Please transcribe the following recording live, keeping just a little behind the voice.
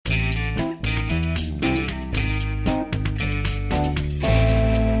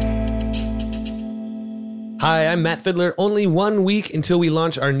Hi, I'm Matt Fiddler. Only 1 week until we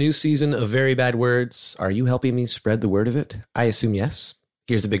launch our new season of Very Bad Words. Are you helping me spread the word of it? I assume yes.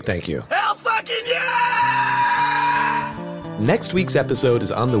 Here's a big thank you. Hell fucking yeah! Next week's episode is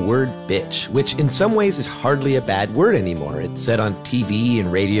on the word bitch, which in some ways is hardly a bad word anymore. It's said on TV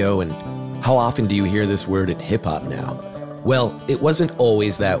and radio, and how often do you hear this word in hip-hop now? Well, it wasn't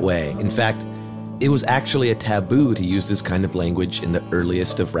always that way. In fact, it was actually a taboo to use this kind of language in the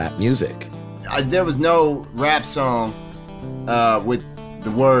earliest of rap music. There was no rap song with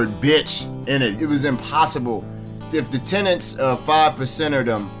the word bitch in it. It was impossible. If the tenets of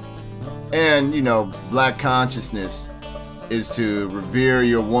 5%erdom and, black consciousness is to revere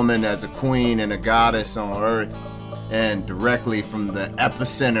your woman as a queen and a goddess on earth and directly from the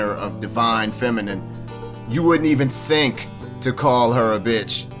epicenter of divine feminine, you wouldn't even think to call her a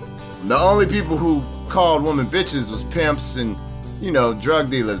bitch. The only people who called women bitches was pimps and, drug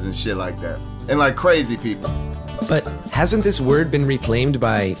dealers and shit like that. And like crazy people. But hasn't this word been reclaimed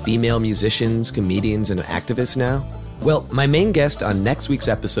by female musicians, comedians, and activists now? Well, my main guest on next week's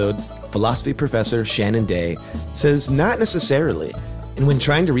episode, philosophy professor Shannon Day, says not necessarily. And when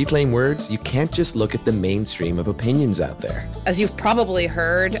trying to reclaim words, you can't just look at the mainstream of opinions out there. As you've probably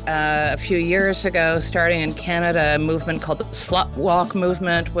heard, a few years ago, starting in Canada, a movement called the Slut Walk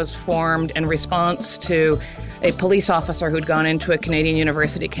movement was formed in response to a police officer who'd gone into a Canadian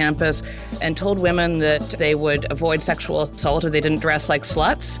university campus and told women that they would avoid sexual assault if they didn't dress like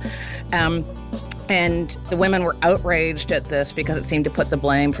sluts. And the women were outraged at this because it seemed to put the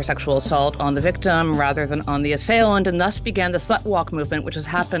blame for sexual assault on the victim rather than on the assailant, and thus began the Slut Walk movement, which has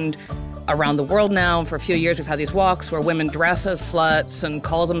happened around the world now. And for a few years, we've had these walks where women dress as sluts and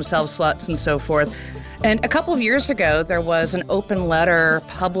call themselves sluts and so forth. And a couple of years ago, there was an open letter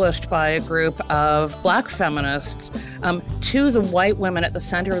published by a group of black feminists to the white women at the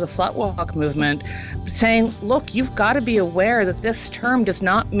center of the Slut Walk movement, saying, look, you've got to be aware that this term does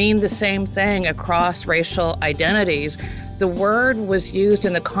not mean the same thing across racial identities. The word was used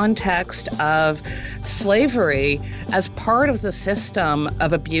in the context of slavery as part of the system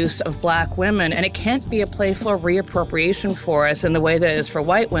of abuse of black women, and it can't be a playful reappropriation for us in the way that it is for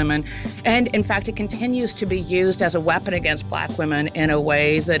white women. And in fact, it continues to be used as a weapon against black women in a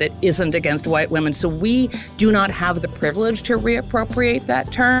way that it isn't against white women. So we do not have the privilege to reappropriate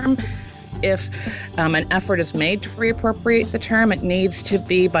that term. If an effort is made to reappropriate the term, it needs to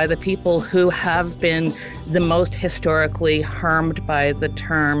be by the people who have been the most historically harmed by the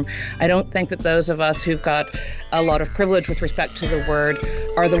term. I don't think that those of us who've got a lot of privilege with respect to the word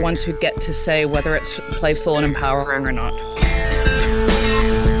are the ones who get to say whether it's playful and empowering or not.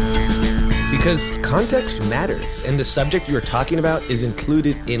 Because context matters, and the subject you're talking about is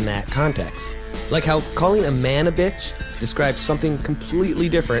included in that context. Like how calling a man a bitch describes something completely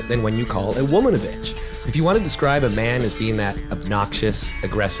different than when you call a woman a bitch. If you want to describe a man as being that obnoxious,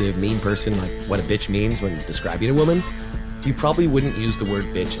 aggressive, mean person, like what a bitch means when describing a woman, you probably wouldn't use the word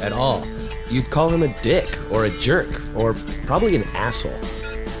bitch at all. You'd call him a dick or a jerk or probably an asshole.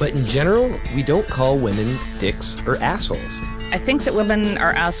 But in general, we don't call women dicks or assholes. I think that women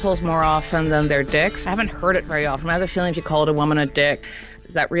are assholes more often than they're dicks. I haven't heard it very often. I have the feeling if you called a woman a dick,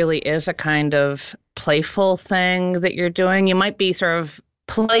 that really is a kind of playful thing that you're doing. You might be sort of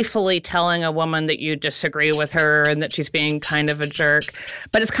playfully telling a woman that you disagree with her and that she's being kind of a jerk,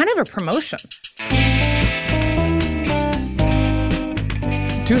 but it's kind of a promotion.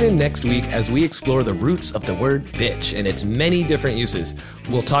 Tune in next week as we explore the roots of the word bitch and its many different uses.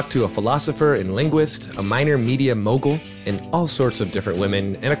 We'll talk to a philosopher and linguist, a minor media mogul, and all sorts of different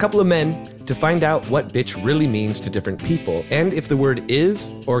women, and a couple of men to find out what bitch really means to different people, and if the word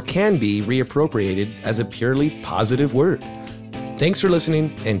is or can be reappropriated as a purely positive word. Thanks for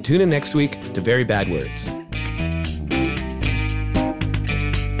listening, and tune in next week to Very Bad Words.